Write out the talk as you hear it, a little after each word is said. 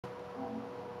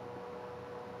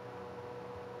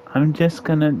I'm just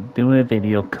gonna do a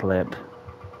video clip.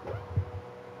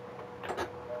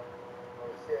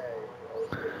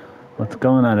 What's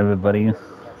going on, everybody?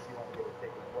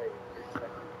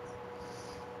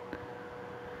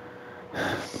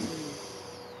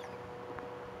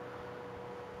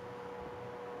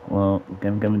 Well,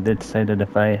 Gum did say that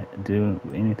if I do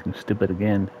anything stupid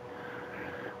again,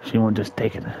 she won't just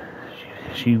take it.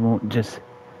 She won't just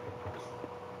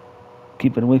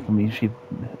keep it away from me. She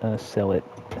sell it.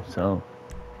 So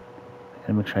I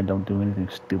gotta make sure I don't do anything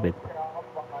stupid.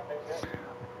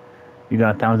 You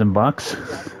got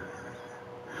 $1,000?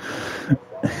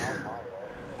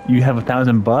 You have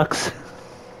 $1,000?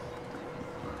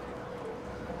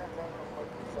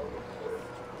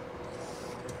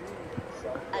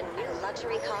 A new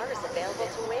luxury car is available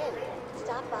to win.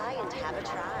 Stop by and have a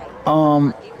try.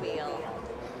 Lucky Wheel.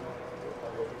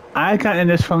 I got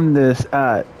this from the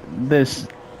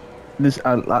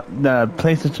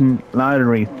PlayStation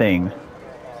lottery thing.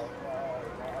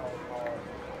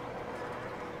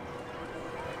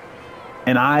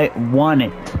 And I won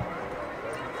it.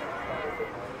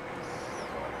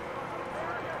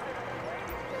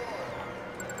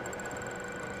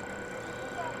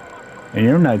 And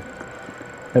you're not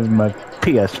having my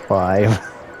PS5.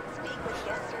 Speak with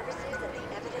guest services and the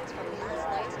evidence from last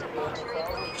night's debauchery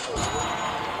will be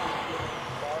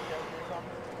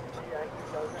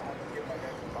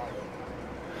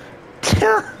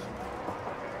clear.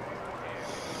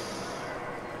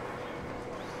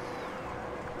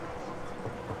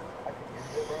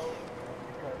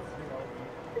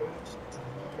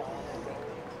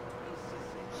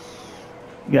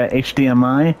 You got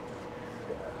HDMI?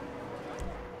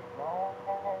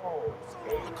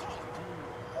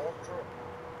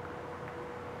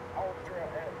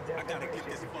 I gotta get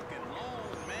this fucking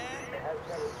loan, man.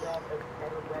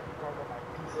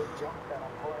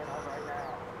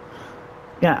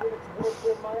 Yeah.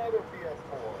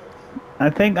 I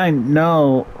think I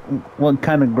know what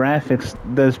kind of graphics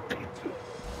does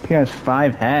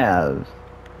PS5 has.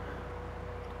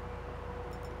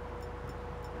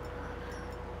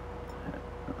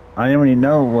 I already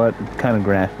know what kind of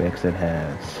graphics it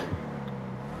has.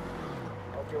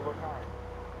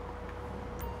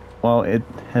 Well, it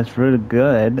has really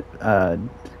good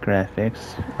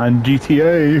graphics on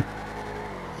GTA.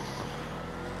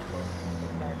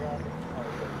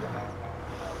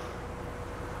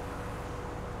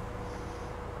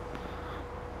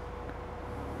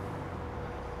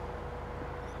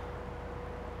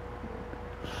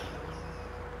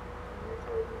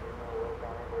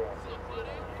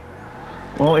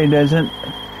 Well, it doesn't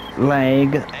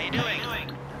lag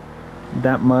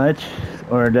that much,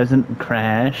 or it doesn't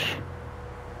crash,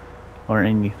 or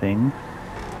anything.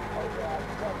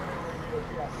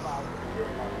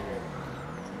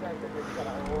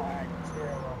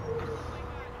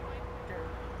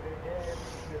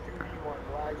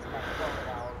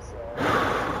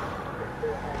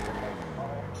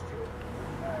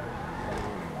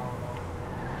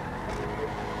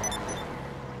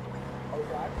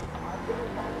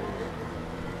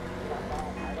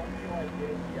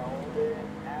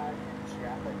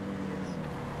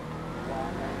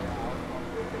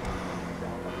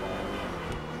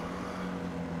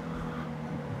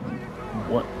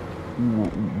 What?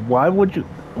 Why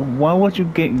would you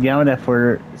get yelled at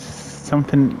for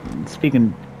something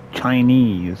speaking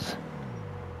Chinese?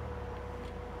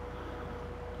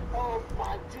 Oh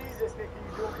my Jesus, Nick,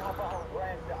 you don't know about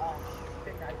when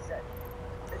thing I said.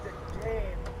 It's a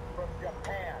game from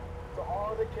Japan. So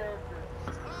all the characters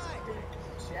speak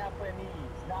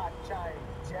Japanese, not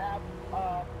Chinese.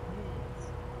 Japanese.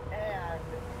 And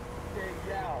they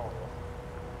yell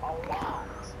a lot.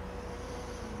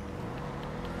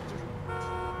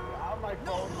 On my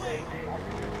phone, I can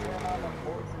turn on the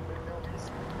voices and they'll be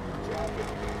speaking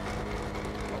Japanese.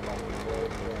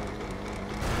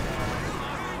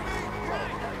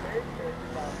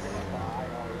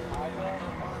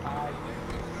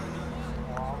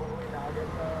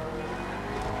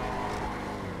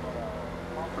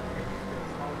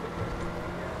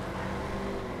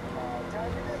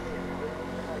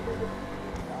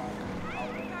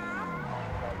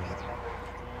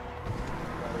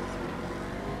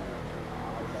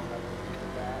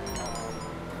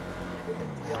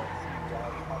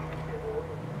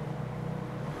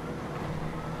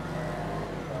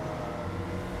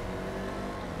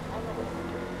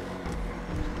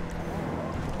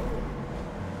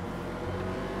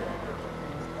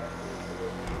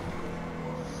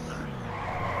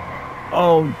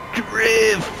 Oh,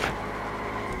 drift!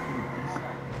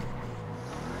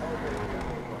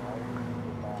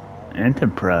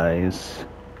 Enterprise.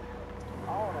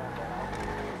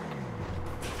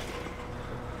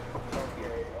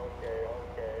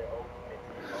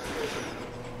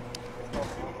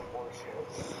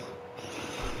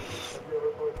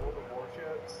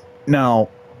 No.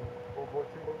 World War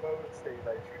II modes, they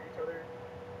like shoot each other.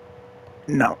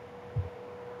 No.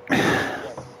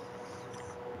 Yes.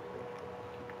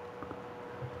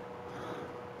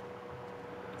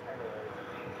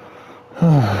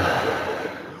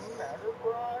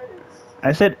 Enterprise?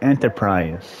 I said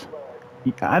Enterprise.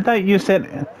 I thought you said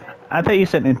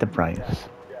Enterprise.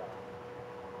 Yeah.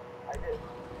 I did.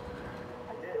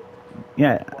 I did.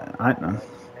 Yeah, I May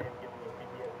have given me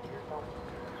PTSD or something.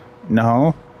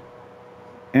 no.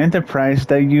 Enterprise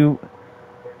that you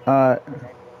uh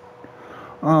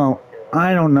oh,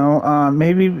 I don't know.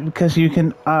 Maybe because you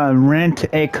can rent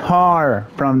a car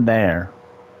from there.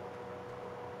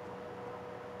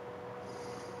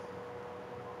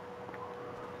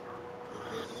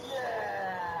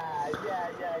 Yeah.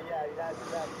 That's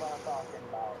what I'm talking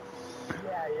about.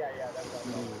 Yeah. That's what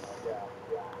I'm talking about.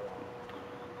 Yeah.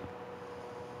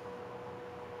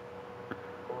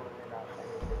 Totally not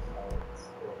anything else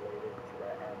related to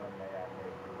that anime I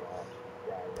made you watch.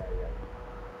 Yeah.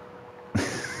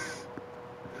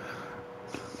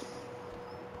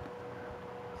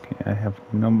 Okay, I have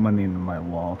no money in my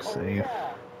wall safe.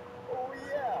 Oh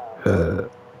yeah. Uh,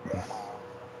 Yeah.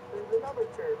 There's another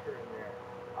character in there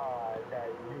that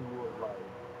you would like.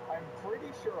 I'm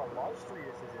pretty sure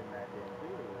Illustrious is in that game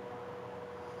too.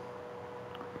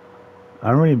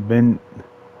 I've already been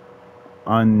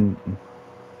on.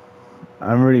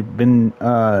 I've already been.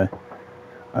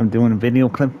 I'm doing a video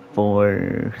clip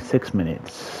for 6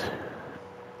 minutes.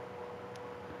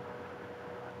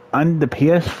 On the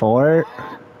PS4,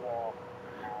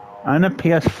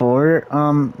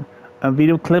 a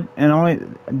video clip and only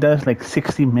does like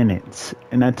 60 minutes,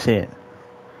 and that's it.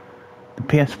 The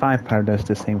PS5 part does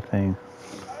the same thing.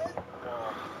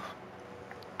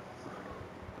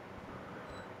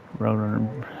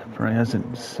 Roadrunner probably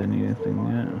hasn't sent anything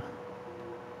yet.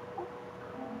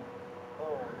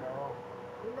 Oh no.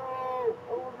 No!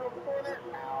 I was gonna put it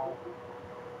now.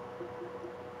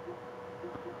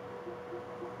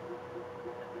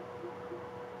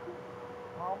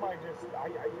 How am I just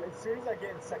as soon as I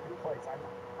get in second place,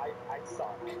 I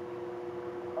suck. Okay,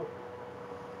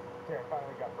 I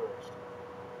finally got first.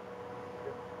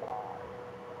 Goodbye.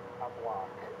 I block.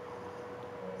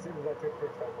 As soon as I took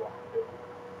first, I blocked it.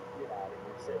 Get out of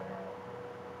here, Sarah.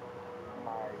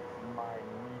 My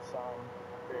Nissan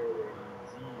Fairway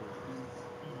Z is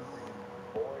easy,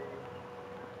 boy.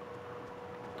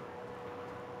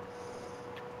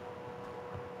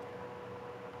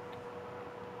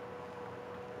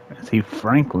 I see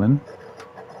Franklin.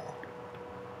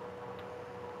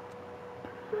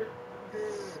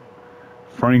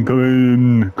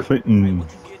 Franklin Clinton. As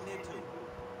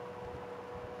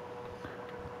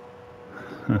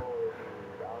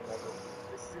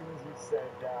soon as you said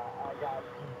that, I got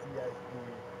PTSD.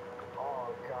 Oh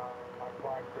god,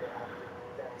 why did they have to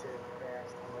do that to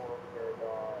Advanced Warfare,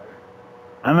 dog?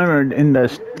 I remember in the They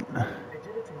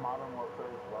did it to Modern Warfare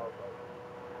as well,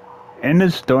 but in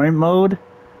the story mode,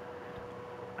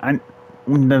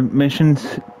 the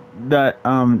missions that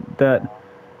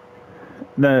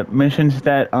the missions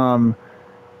that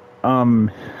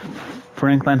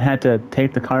Franklin had to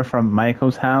take the car from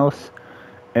Michael's house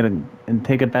and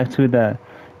take it back to that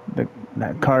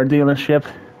car dealership.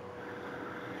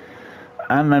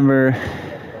 I remember,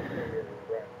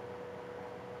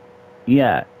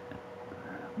 yeah,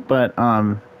 but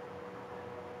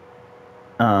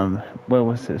what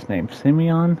was his name?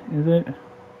 Simeon, is it?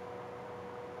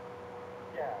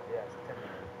 yeah,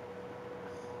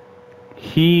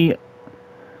 He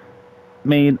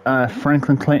made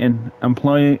Franklin Clinton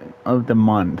Employee of the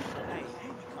Month. Hey,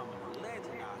 you becoming a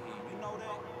legend out here. You know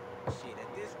that? Shit, at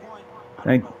this point,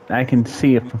 I can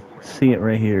see it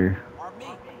right here. or me.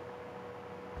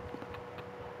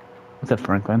 What's up,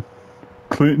 Franklin?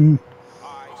 Clinton?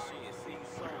 Alright, shit. See you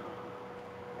soon.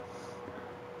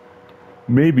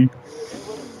 Maybe. it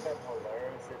would have been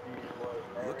hilarious if he was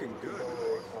Looking good,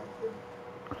 or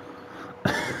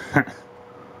something.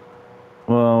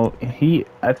 Well,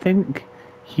 I think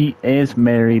he is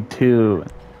married to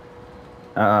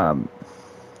that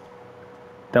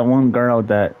one girl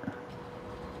that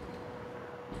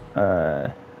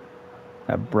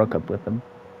broke up with him.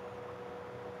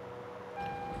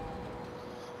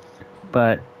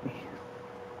 But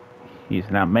he's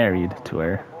not married to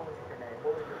her. What was her name?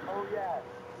 Oh yeah.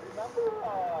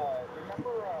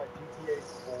 Remember GTA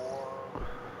 4?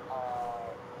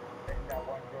 And that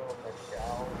one girl,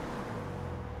 Michelle?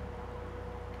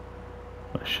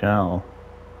 Michelle.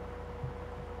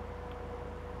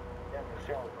 Yeah,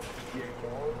 Michelle from GTA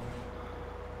 4.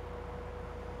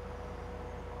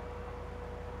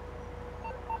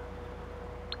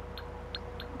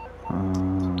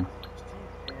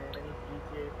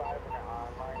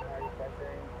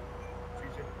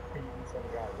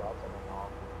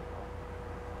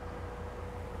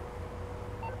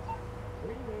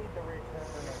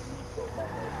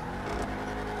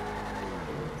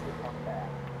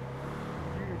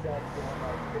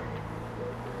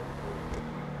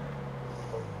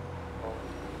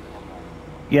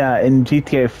 Yeah, in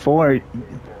GTA 4.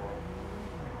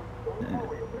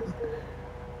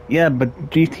 Yeah, but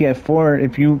GTA 4,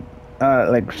 if you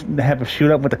like have a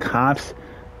shoot up with the cops,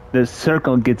 the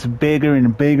circle gets bigger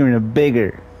and bigger and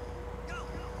bigger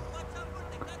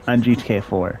on GTA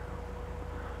 4.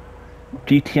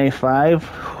 GTA 5,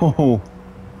 oh.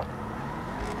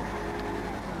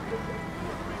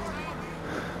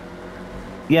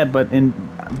 Yeah, but on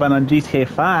GTA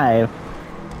 5,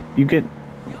 you get,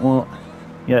 well,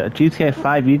 yeah, GTA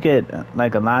 5 you get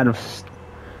like a lot of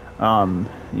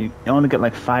you only get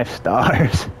like 5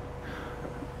 stars.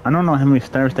 I don't know how many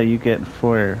stars that you get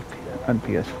for on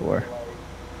PS4.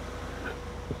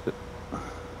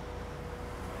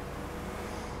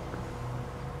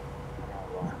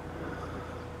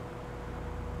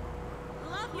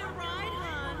 Love your ride,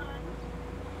 hon.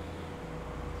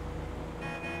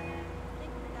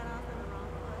 Think we got off on the wrong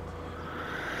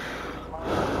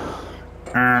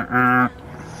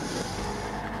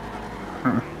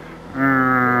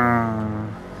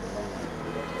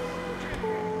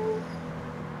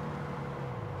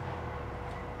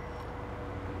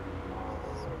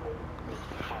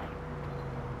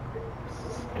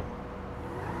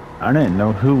I didn't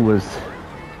know who was.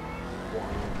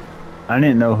 I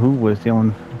didn't know who was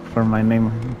yelling for my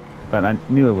name, but I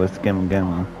knew it was Gim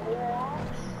Gim.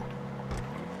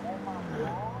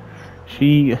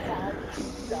 She.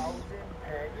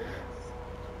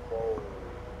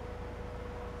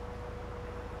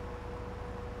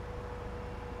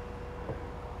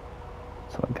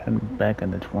 So I got back on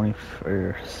the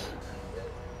 21st.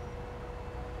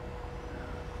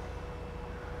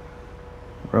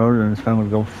 Road and his friend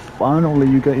would go, finally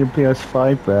you got your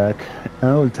PS5 back.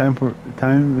 Now it's time for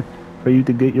you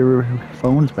to get your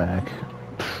phones back.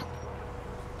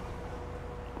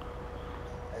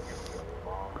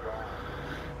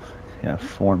 Yeah,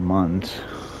 4 months.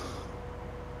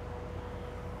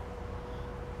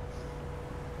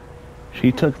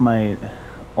 She took my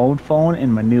old phone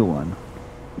and my new one.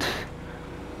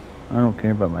 I don't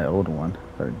care about my old one,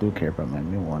 but I do care about my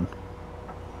new one.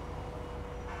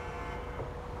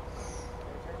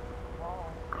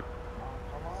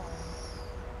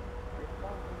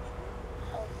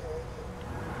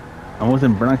 I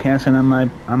wasn't broadcasting on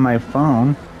my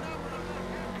phone,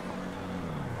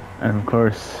 and of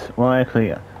course, well,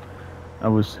 actually, I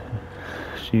was.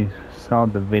 She saw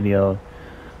the video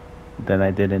that I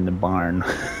did in the barn,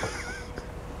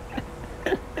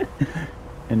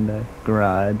 in the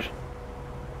garage.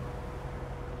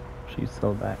 She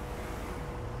saw that.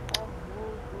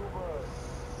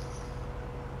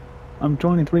 I'm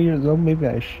 23 years old. Maybe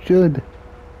I should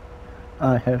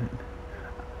have.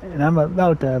 And I'm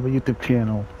about to have a YouTube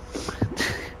channel.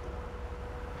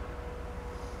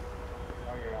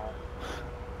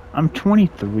 I'm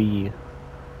 23. A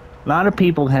lot of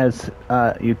people has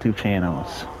YouTube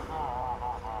channels.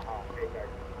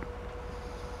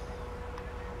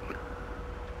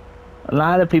 A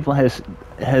lot of people has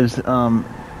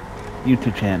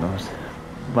YouTube channels,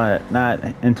 but not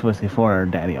N264 or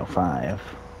Daddy05.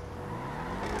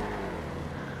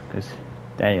 Because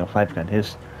Daddy05 got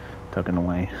his taken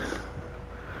away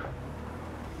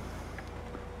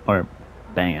or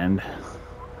banned,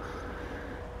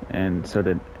 and so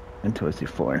did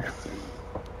N264.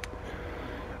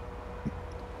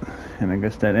 And I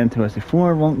guess that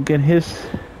N264 won't get his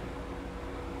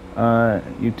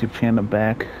YouTube channel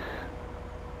back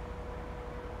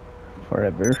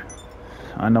forever.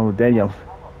 I know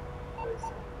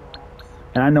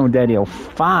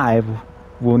Daddy05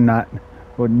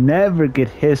 will never get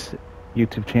his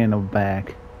YouTube channel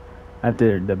back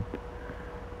after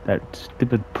that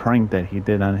stupid prank that he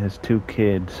did on his 2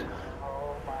 kids.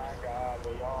 Oh my God,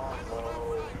 we all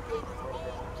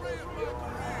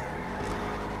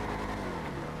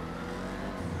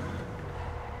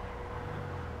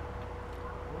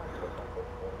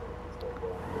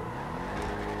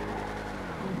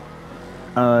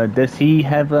know. Does he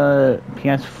have a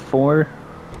PS4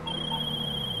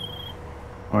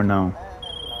 or no?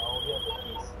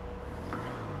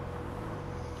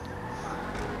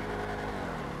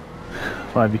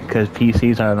 Why? Because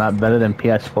PCs are a lot better than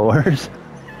PS4s.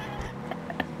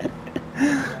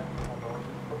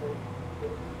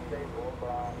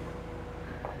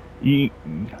 He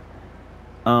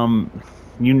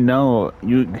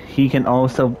can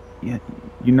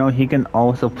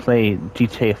also play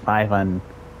GTA 5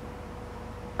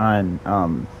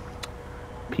 on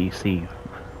PC.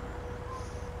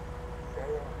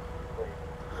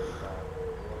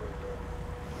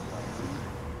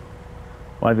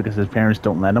 Why? Because his parents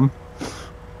don't let him?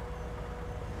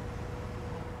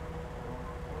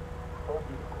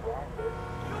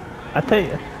 I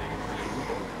thought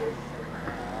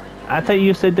I thought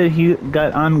you said that he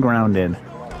got ungrounded.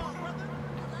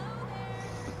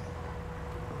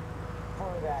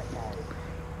 For that night.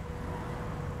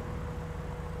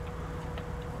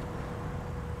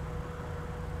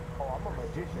 Oh, I'm a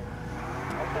magician.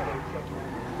 I thought I checked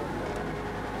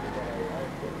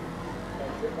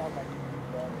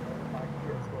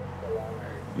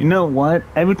You know what?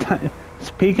 Every time,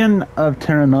 speaking of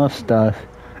turning off stuff,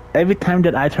 every time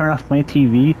that I turn off my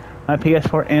TV, my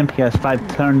PS4 and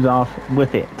PS5 turns off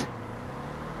with it.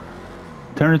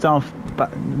 Turns off,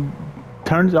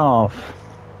 turns off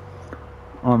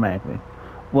automatically.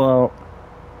 Well,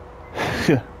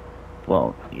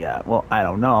 well, yeah. Well, I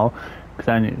don't know, because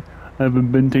I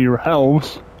haven't been to your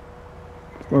house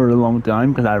for a long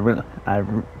time because I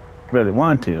really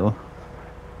want to.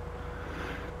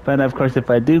 But of course,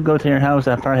 if I do go to your house,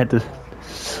 I probably have to.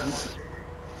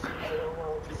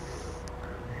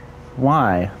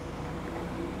 Why?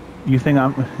 You think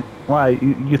I'm? Why?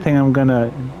 You think I'm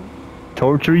gonna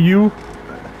torture you?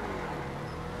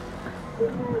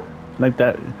 Like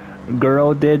that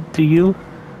girl did to you?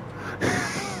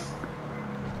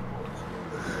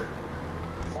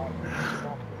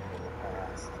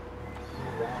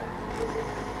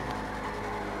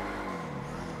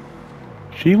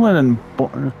 She wasn't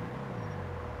born.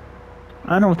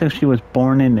 I don't think she was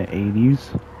born in the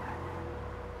 80s.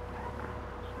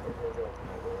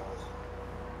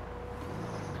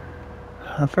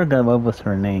 I forgot what was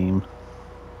her name.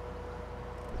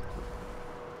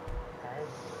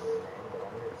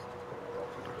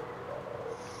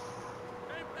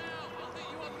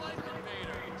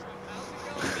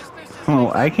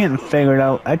 Oh, I can't figure it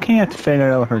out. I can't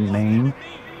figure out her name.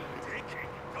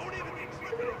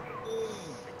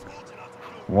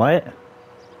 What?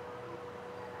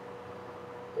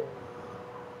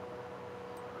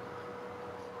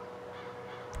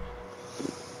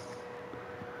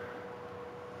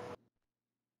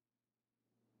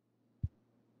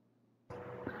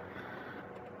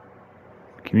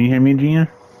 Can you hear me, Gina?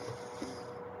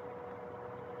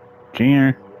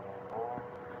 Gina?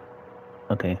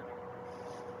 Okay.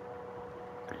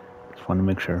 Just want to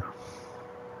make sure.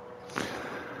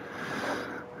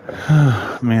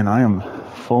 Man, I am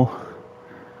full.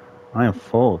 I am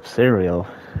full of cereal.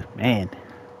 Man.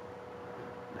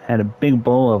 Had a big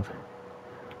bowl of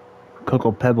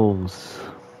Cocoa Pebbles.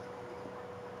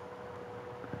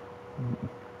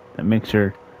 That makes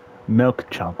your milk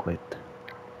chocolate.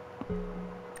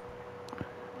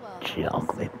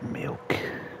 Chocolate milk.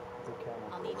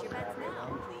 I'll need your bets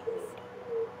now,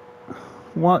 please.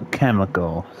 What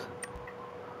chemicals?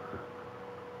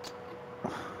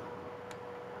 Bets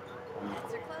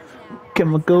are closed now.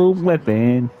 Chemical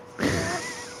weapon. Z46,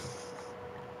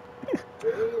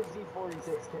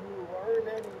 can you learn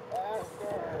any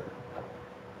faster?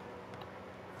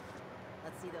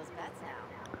 Let's see those bets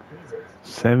now.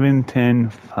 7, 10,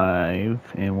 5,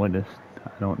 and what is? I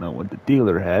don't know what the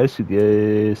dealer has. I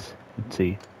guess. Let's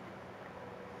see.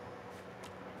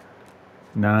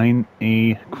 9,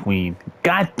 a queen.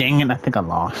 God dang it! I think I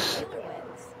lost.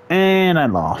 And I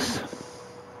lost.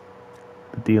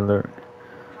 The dealer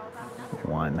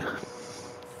won.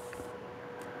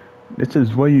 This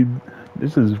is why you.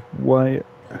 This is why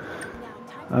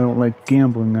I don't like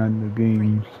gambling on the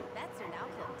games. Bets are now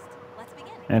closed. Let's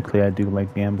begin. Actually, I do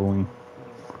like gambling.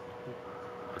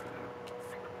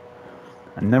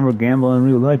 I never gamble in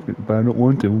real life, but I don't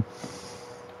want to.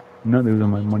 I'm not losing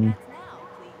my money. Bets now,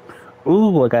 please.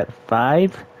 Ooh, I got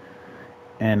 5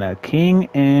 and a king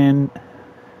and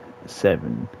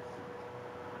 7.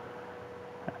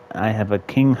 I have a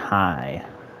king high.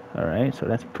 Alright, so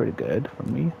that's pretty good for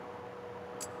me.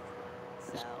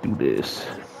 Let's do this.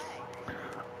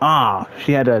 Ah,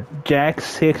 she had a jack,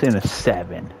 6, and a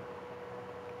 7.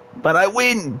 But I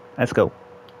win! Let's go.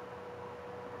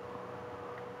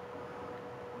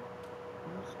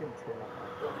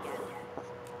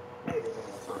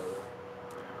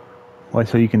 Why,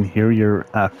 so you can hear your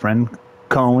friend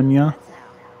calling you?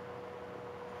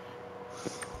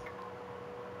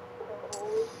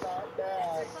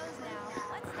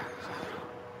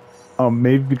 Oh,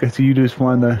 maybe because you just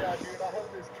want to...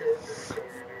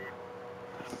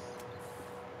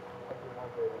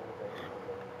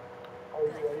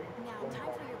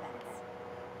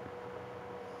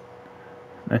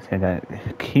 Let's see, I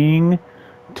got king,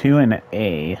 2, and an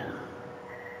A.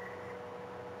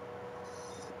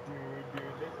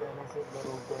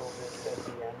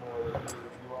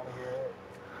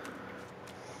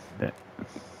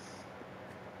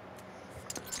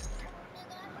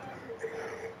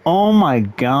 Oh my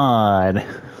god.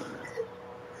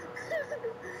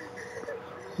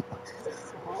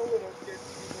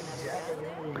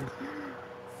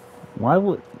 Why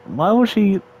would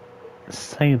she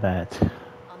say that?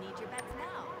 I'll need your bets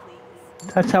now, please.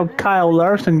 That's how Kyle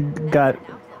Larson got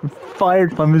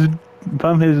fired from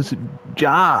his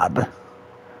job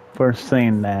for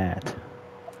saying that.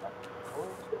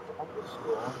 I'm just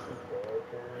scrolling through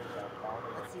characters. I found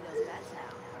him. Let's see those bets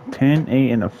now. 10,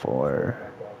 8, and a 4.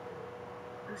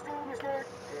 Mistake.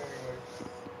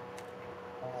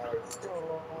 I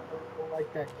still don't like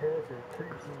that character. It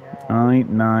creeps me out.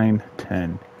 9, 9,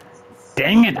 10.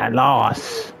 Dang it, I lost.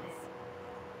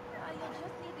 You'll just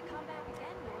need to come back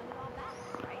again to win it all back,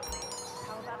 right?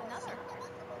 How about another?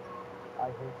 I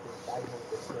hate this game.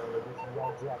 This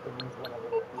young Japanese one, I'm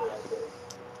gonna feel like it.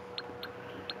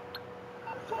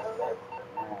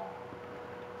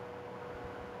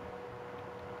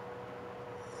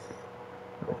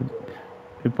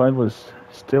 If I was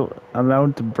still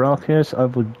allowed to broadcast, I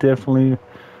would definitely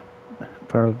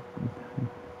probably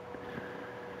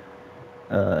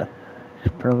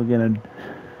gonna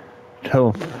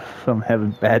tell from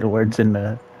having bad words in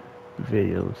the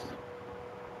videos.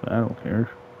 But I don't care.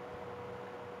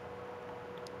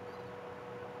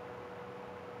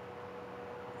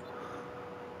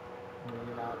 May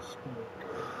not speak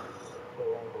the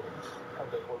language of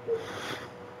the forbidden.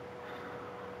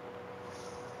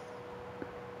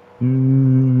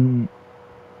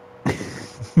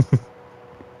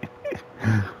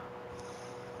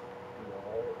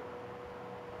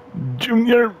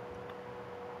 Junior.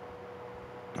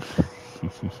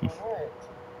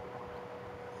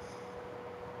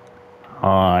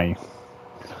 Hi.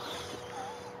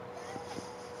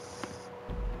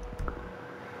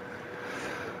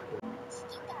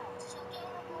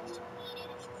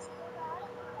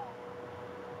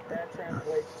 That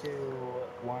translates to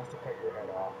wants to cut your head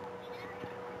off.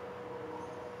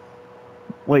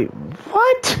 Wait,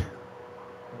 what?